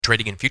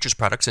Trading in futures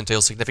products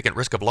entails significant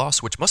risk of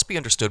loss, which must be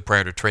understood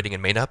prior to trading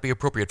and may not be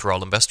appropriate for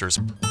all investors.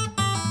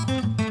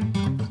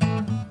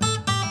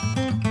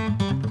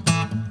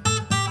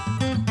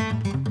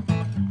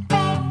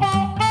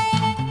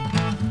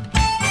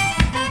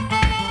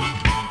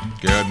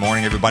 Good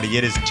morning, everybody.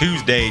 It is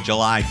Tuesday,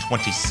 July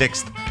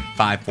 26th,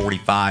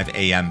 5:45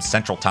 a.m.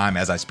 Central Time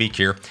as I speak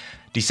here.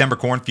 December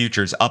corn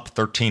futures up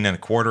 13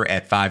 1/4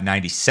 at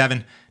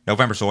 5.97.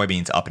 November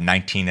soybeans up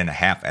 19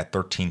 1/2 at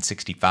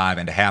 13.65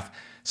 1/2.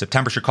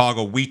 September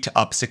Chicago wheat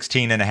up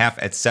 16 1/2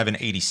 at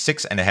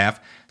 7.86 1/2.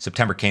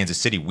 September Kansas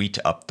City wheat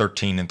up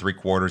 13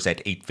 3/4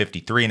 at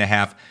 8.53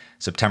 1/2.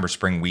 September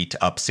spring wheat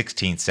up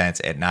 16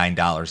 cents at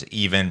 $9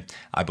 even.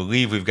 I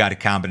believe we've got a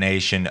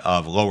combination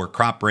of lower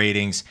crop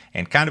ratings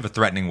and kind of a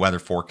threatening weather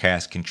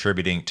forecast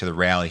contributing to the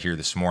rally here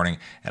this morning,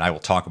 and I will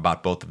talk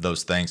about both of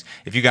those things.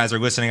 If you guys are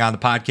listening on the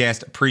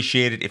podcast,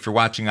 appreciate it. If you're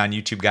watching on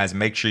YouTube, guys,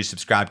 make sure you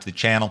subscribe to the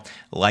channel,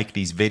 like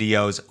these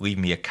videos, leave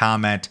me a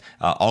comment.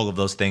 All of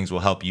those things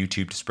will help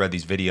YouTube to spread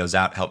these videos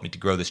out, help me to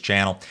grow this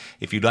channel.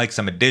 If you'd like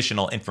some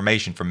additional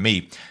information from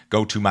me,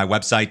 go to my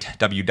website,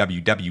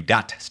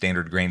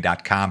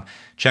 www.standardgrain.com.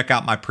 Check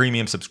out my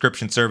premium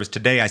subscription service.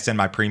 Today, I send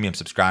my premium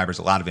subscribers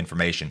a lot of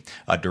information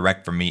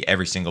direct from me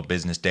every single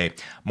business day.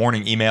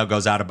 Morning email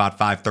goes out about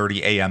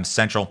 5:30 a.m.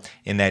 Central.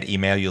 In that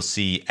email, you'll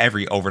see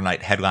every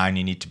overnight headline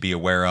you need to be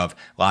aware of.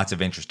 Lots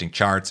of interesting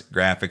charts,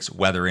 graphics,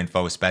 weather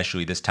info,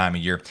 especially this time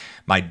of year.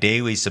 My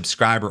daily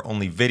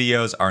subscriber-only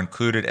videos are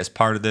included as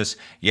part of this.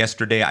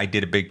 Yesterday, I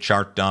did a big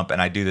chart dump, and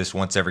I do this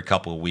once every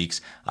couple of weeks.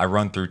 I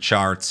run through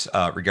charts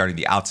regarding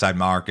the outside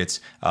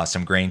markets,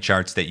 some grain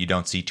charts that you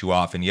don't see too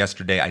often.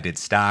 Yesterday, I did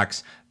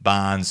stocks,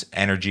 bonds,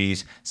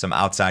 energies, some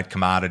outside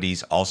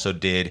commodities. Also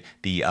did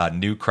the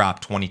new crop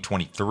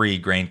 2023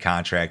 grain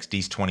contracts,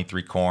 D's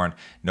 23 corn,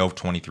 Nov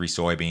 23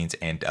 soybeans,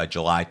 and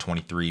July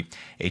 23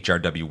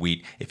 HRW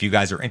wheat. If you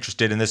guys are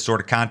interested in this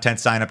sort of content,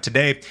 sign up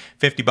today.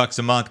 $50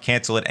 a month,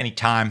 cancel at any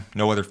time,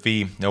 no other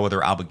fee, no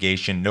other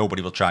obligation.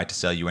 Nobody will try to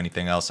sell you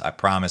anything else, I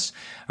promise.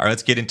 All right,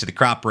 let's get into the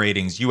crop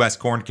ratings. U.S.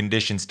 corn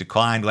conditions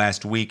declined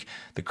last week.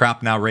 The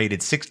crop now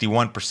rated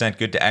 61%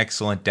 good to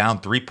excellent, down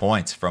 3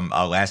 points from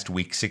last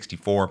week,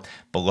 64,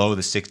 below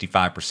the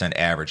 65%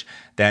 average.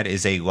 That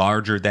is a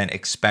larger than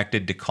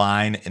expected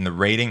decline in the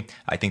rating.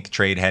 I think the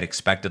trade had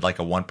expected like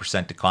a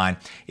 1% decline.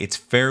 It's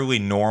fairly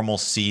normal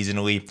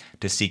seasonally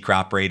to see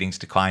crop ratings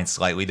decline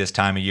slightly this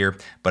time of year,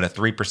 but a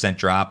 3%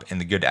 drop in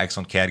the good to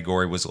excellent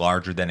category was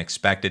larger than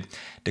expected.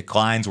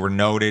 Declines were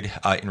noted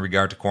in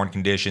regard to corn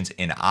conditions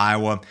in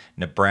Iowa,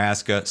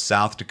 Nebraska,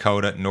 South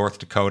Dakota, North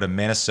Dakota,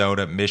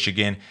 Minnesota,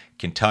 Michigan,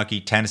 Kentucky,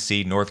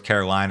 Tennessee, North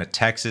Carolina,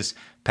 Texas,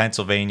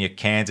 Pennsylvania,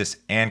 Kansas,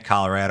 and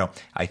Colorado.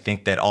 I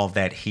think that all of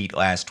that heat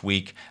last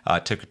week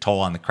took a toll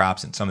on the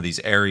crops in some of these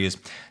areas.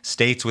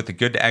 States with a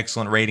good to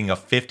excellent rating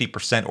of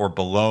 50% or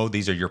below,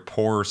 these are your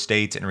poorer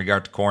states in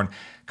regard to corn.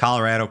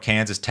 Colorado,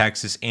 Kansas,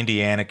 Texas,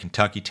 Indiana,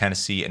 Kentucky,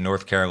 Tennessee, and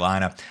North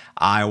Carolina.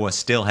 Iowa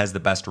still has the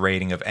best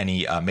rating of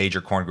any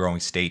major corn growing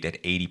state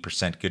at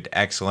 80% good to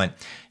excellent.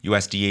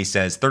 USDA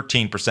says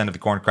 13% of the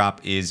corn crop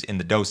is in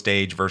the dough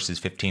stage versus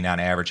 15 on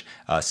average.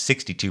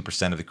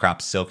 62% of the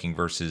crop silking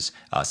versus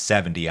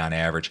 70 on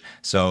average.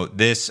 So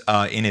this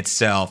in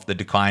itself, the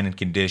decline in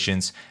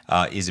conditions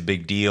is a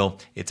big deal.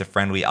 It's a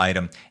friendly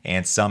item,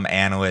 and some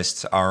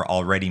analysts are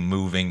already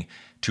moving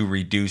to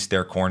reduce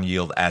their corn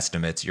yield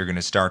estimates. You're going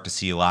to start to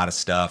see a lot of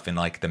stuff in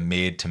like the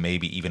mid to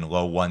maybe even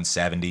low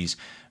 170s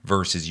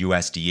versus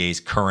USDA's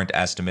current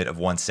estimate of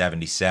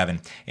 177.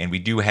 And we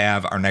do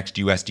have our next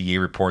USDA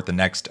report. The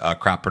next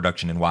crop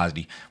production in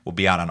WASDE will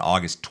be out on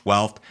August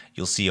 12th.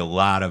 You'll see a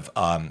lot of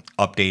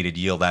updated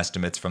yield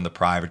estimates from the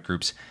private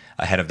groups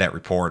ahead of that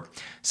report.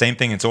 Same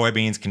thing in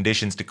soybeans.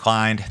 Conditions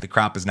declined. The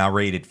crop is now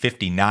rated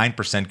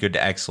 59% good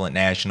to excellent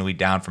nationally,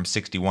 down from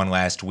 61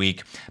 last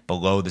week,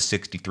 below the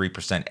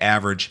 63%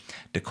 average.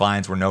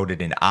 Declines were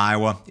noted in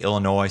Iowa,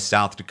 Illinois,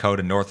 South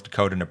Dakota, North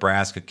Dakota,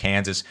 Nebraska,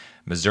 Kansas,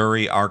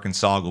 Missouri,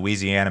 Arkansas,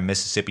 Louisiana,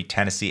 Mississippi,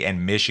 Tennessee,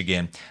 and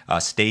Michigan.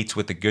 States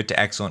with a good to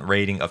excellent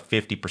rating of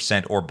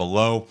 50% or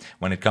below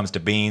when it comes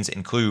to beans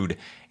include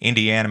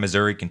Indiana,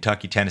 Missouri,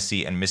 Kentucky,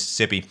 Tennessee, and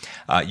Mississippi.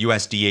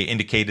 USDA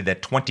indicated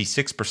that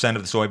 26%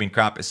 of the soybean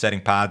crop is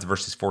setting pods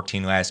versus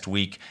 14 last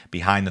week,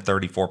 behind the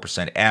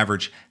 34%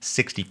 average.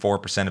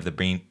 64% of the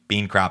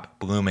bean crop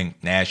blooming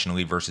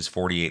nationally versus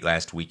 48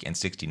 last week and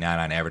 69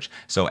 on average.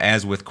 So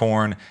as with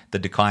corn, the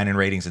decline in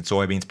ratings in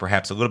soybeans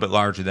perhaps a little bit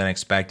larger than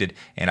expected,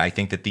 and I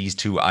think that these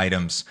two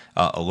items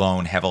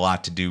alone have a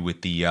lot to do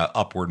with the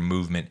upward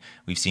movement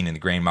we've seen in the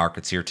grain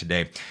markets here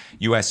today.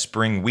 U.S.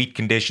 spring wheat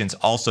conditions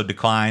also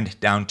declined,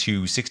 down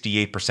to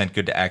 68%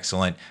 good to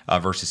excellent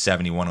versus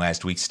 71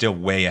 last week, still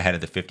way ahead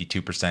of the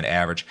 52%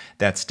 average.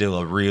 That's still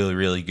a really,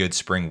 really good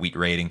spring wheat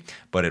rating,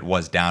 but it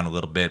was down a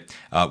little bit.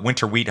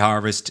 Winter wheat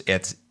harvest,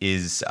 it's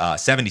is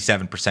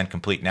 77%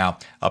 complete now,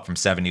 up from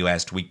 70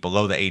 last week,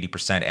 below the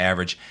 80%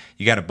 average.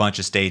 You got a bunch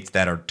of states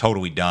that are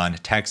totally done.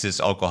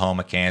 Texas,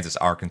 Oklahoma, Kansas,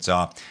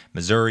 Arkansas,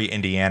 Missouri,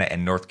 Indiana,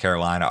 and North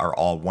Carolina are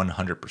all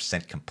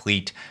 100%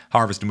 complete.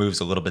 Harvest moves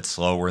a little bit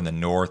slower in the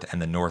north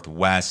and the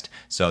northwest,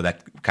 so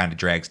that kind of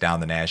drags down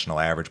the national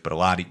average. But a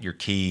lot of your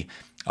key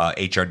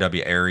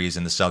HRW areas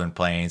in the Southern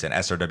Plains and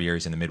SRW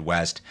areas in the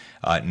Midwest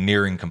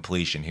nearing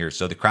completion here.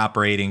 So the crop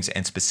ratings,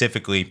 and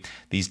specifically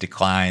these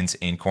declines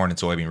in corn and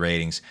soybean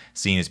ratings,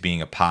 seen as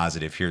being a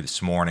positive here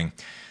this morning.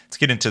 Let's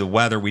get into the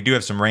weather. We do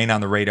have some rain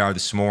on the radar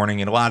this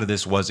morning, and a lot of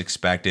this was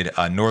expected.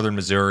 Northern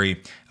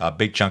Missouri, a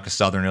big chunk of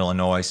southern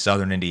Illinois,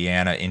 southern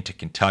Indiana into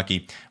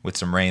Kentucky with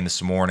some rain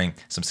this morning.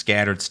 Some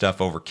scattered stuff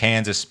over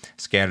Kansas,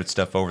 scattered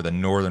stuff over the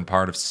northern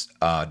part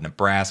of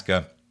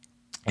Nebraska,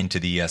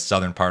 into the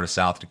southern part of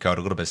South Dakota,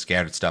 a little bit of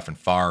scattered stuff in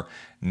far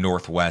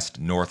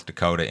northwest North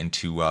Dakota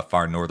into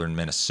far northern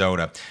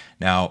Minnesota.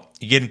 Now,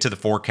 you get into the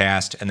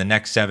forecast, and the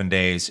next 7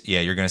 days,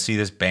 you're going to see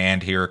this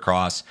band here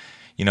across,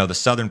 the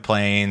southern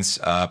plains,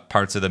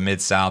 parts of the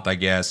mid-south, I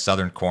guess,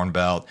 southern Corn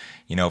Belt,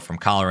 from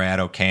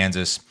Colorado,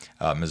 Kansas,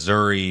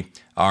 Missouri,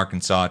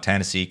 Arkansas,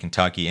 Tennessee,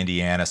 Kentucky,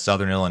 Indiana,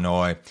 southern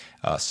Illinois,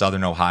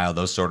 southern Ohio,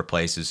 those sort of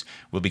places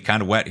will be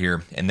kind of wet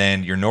here. And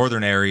then your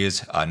northern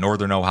areas,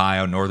 northern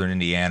Ohio, northern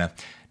Indiana,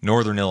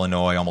 northern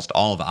Illinois, almost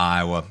all of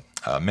Iowa,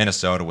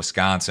 Minnesota,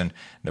 Wisconsin,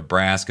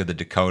 Nebraska, the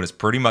Dakotas,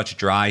 pretty much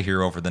dry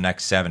here over the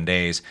next 7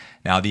 days.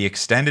 Now, the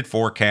extended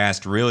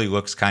forecast really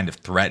looks kind of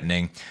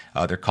threatening.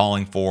 They're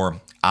calling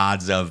for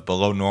odds of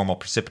below normal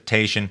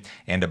precipitation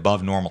and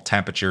above normal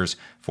temperatures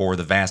for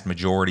the vast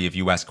majority of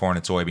U.S. corn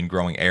and soybean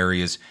growing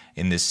areas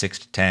in this 6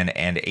 to 10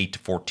 and 8 to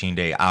 14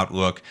 day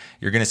outlook.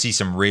 You're going to see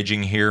some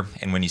ridging here,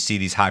 and when you see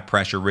these high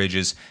pressure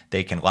ridges,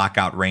 they can lock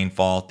out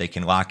rainfall, they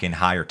can lock in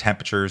higher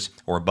temperatures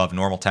or above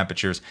normal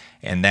temperatures,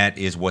 and that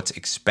is what's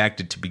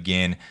expected to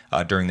begin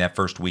during that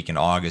first week in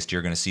August.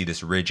 You're going to see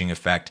this ridging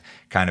effect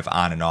kind of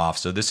on and off.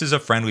 So this is a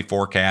friendly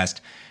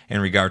forecast in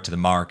regard to the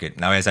market.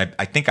 Now, as I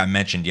think I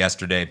mentioned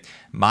yesterday,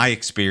 my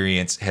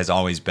experience has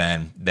always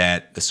been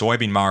that the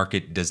soybean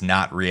market does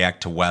not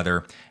react to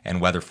weather and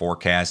weather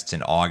forecasts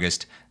in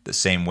August the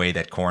same way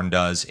that corn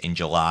does in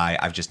July.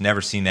 I've just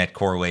never seen that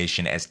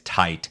correlation as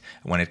tight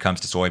when it comes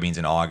to soybeans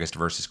in August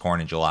versus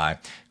corn in July.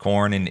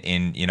 Corn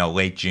in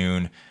late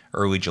June,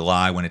 early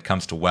July, when it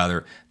comes to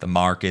weather, the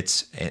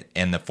markets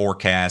and the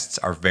forecasts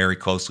are very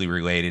closely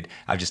related.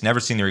 I've just never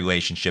seen the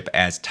relationship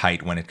as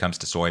tight when it comes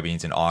to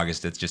soybeans in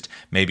August. It's just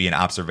maybe an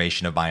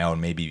observation of my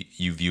own. Maybe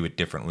you view it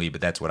differently,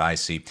 but that's what I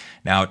see.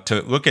 Now,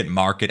 to look at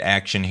market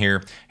action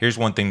here, here's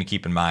one thing to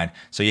keep in mind.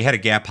 So you had a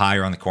gap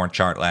higher on the corn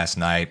chart last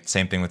night.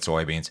 Same thing with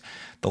soybeans.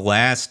 The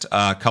last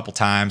couple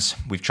times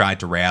we've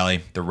tried to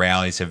rally, the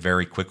rallies have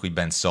very quickly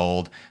been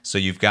sold. So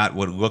you've got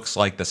what looks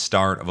like the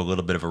start of a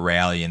little bit of a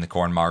rally in the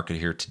corn market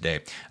here today.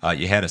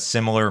 You had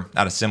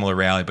not a similar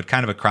rally, but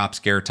kind of a crop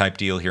scare type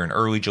deal here in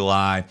early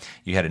July.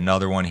 You had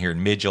another one here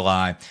in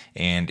mid-July.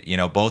 And,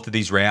 both of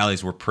these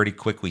rallies were pretty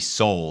quickly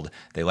sold.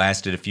 They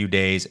lasted a few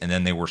days and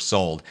then they were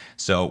sold.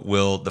 So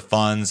will the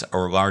funds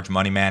or large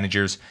money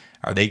managers,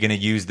 are they going to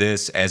use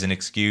this as an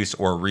excuse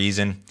or a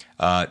reason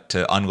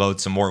to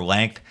unload some more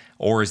length?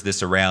 Or is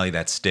this a rally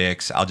that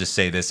sticks? I'll just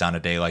say this on a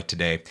day like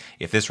today.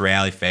 If this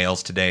rally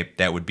fails today,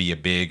 that would be a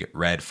big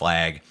red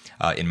flag,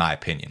 in my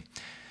opinion.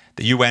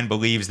 The UN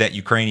believes that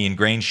Ukrainian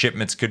grain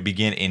shipments could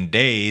begin in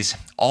days.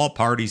 All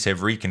parties have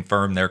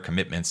reconfirmed their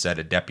commitments, said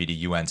a deputy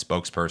UN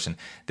spokesperson.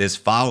 This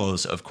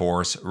follows, of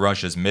course,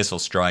 Russia's missile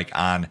strike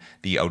on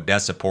the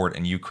Odessa port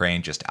in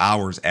Ukraine just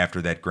hours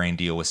after that grain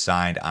deal was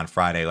signed on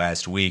Friday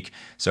last week.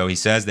 So he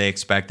says they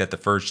expect that the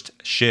first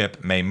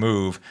ship may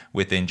move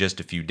within just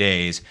a few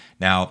days.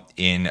 Now,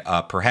 in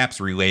perhaps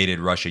related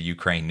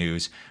Russia-Ukraine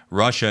news,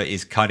 Russia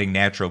is cutting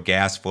natural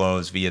gas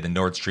flows via the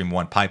Nord Stream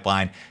 1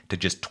 pipeline to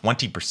just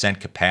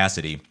 20%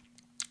 capacity.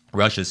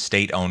 Russia's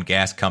state-owned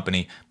gas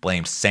company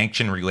blamed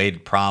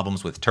sanction-related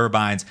problems with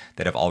turbines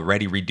that have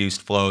already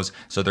reduced flows.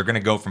 So they're going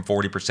to go from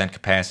 40%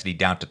 capacity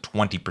down to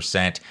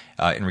 20%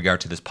 in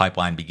regard to this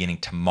pipeline beginning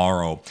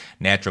tomorrow.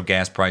 Natural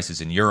gas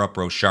prices in Europe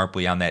rose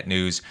sharply on that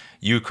news.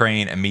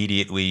 Ukraine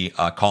immediately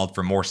called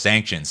for more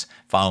sanctions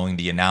following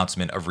the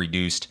announcement of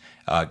reduced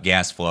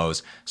gas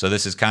flows. So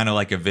this is kind of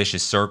like a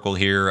vicious circle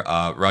here.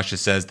 Russia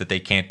says that they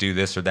can't do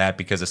this or that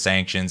because of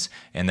sanctions,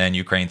 and then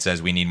Ukraine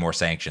says we need more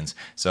sanctions.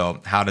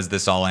 So how does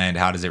this all end?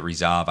 How does it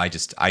resolve?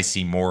 I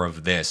see more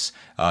of this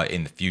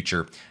in the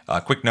future.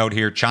 Quick note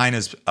here,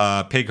 China's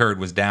pig herd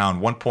was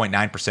down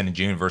 1.9% in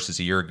June versus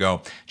a year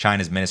ago.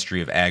 China's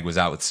Ministry of Ag was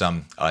out with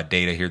some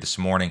data here this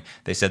morning.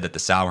 They said that the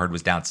sow herd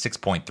was down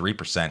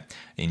 6.3%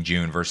 in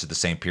June versus the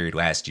same period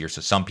last year.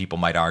 So some people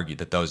might argue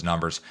that those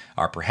numbers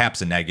are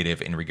perhaps a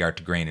negative in regard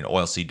to grain and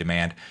oilseed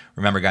demand.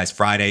 Remember, guys,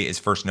 Friday is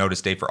first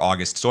notice day for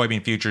August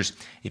soybean futures.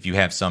 If you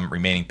have some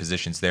remaining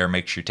positions there,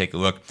 make sure you take a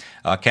look.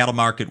 Cattle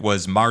market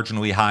was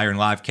marginally higher in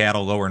live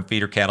cattle, lower in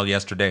feeder cattle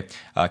yesterday.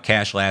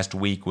 Cash last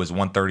week was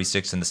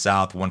 136 in the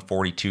south,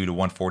 142 to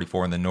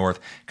 144 in the north.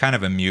 Kind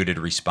of a muted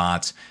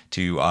response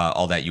to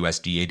all that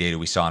USDA data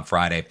we saw on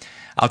Friday.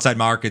 Outside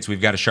markets,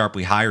 we've got a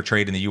sharply higher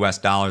trade in the U.S.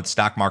 dollar. The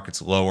stock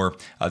market's lower.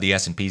 The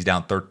S&P's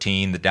down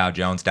 13. The Dow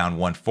Jones down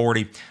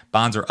 140.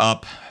 Bonds are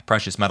up.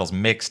 Precious metals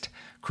mixed.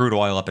 Crude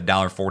oil up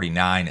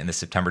 $1.49, and the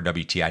September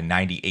WTI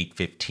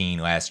 98.15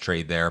 last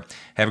trade there.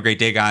 Have a great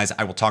day, guys.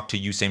 I will talk to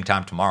you same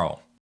time tomorrow.